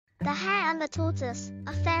The Hare and the Tortoise,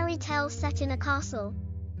 a fairy tale set in a castle.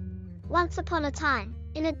 Once upon a time,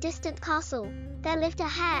 in a distant castle, there lived a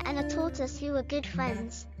hare and a tortoise who were good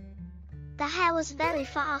friends. The hare was very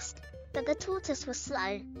fast, but the tortoise was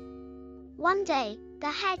slow. One day,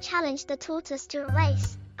 the hare challenged the tortoise to a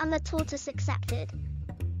race, and the tortoise accepted.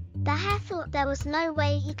 The hare thought there was no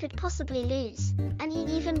way he could possibly lose, and he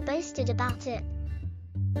even boasted about it.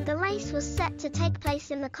 The race was set to take place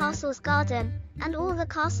in the castle's garden, and all the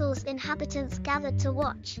castle's inhabitants gathered to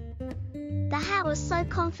watch. The hare was so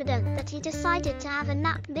confident that he decided to have a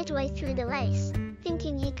nap midway through the race,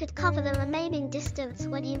 thinking he could cover the remaining distance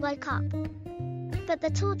when he woke up. But the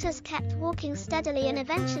tortoise kept walking steadily and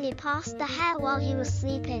eventually passed the hare while he was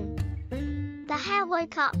sleeping. The hare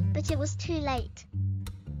woke up, but it was too late.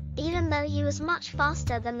 Even though he was much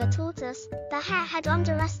faster than the tortoise, the hare had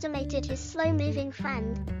underestimated his slow-moving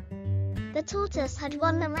friend. The tortoise had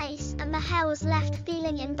won the race, and the hare was left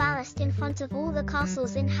feeling embarrassed in front of all the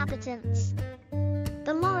castle's inhabitants.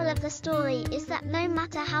 The moral of the story is that no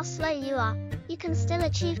matter how slow you are, you can still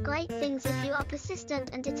achieve great things if you are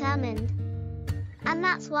persistent and determined. And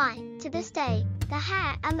that's why, to this day, the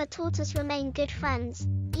hare and the tortoise remain good friends,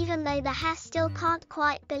 even though the hare still can't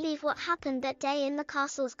quite believe what happened that day in the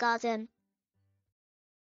castle's garden.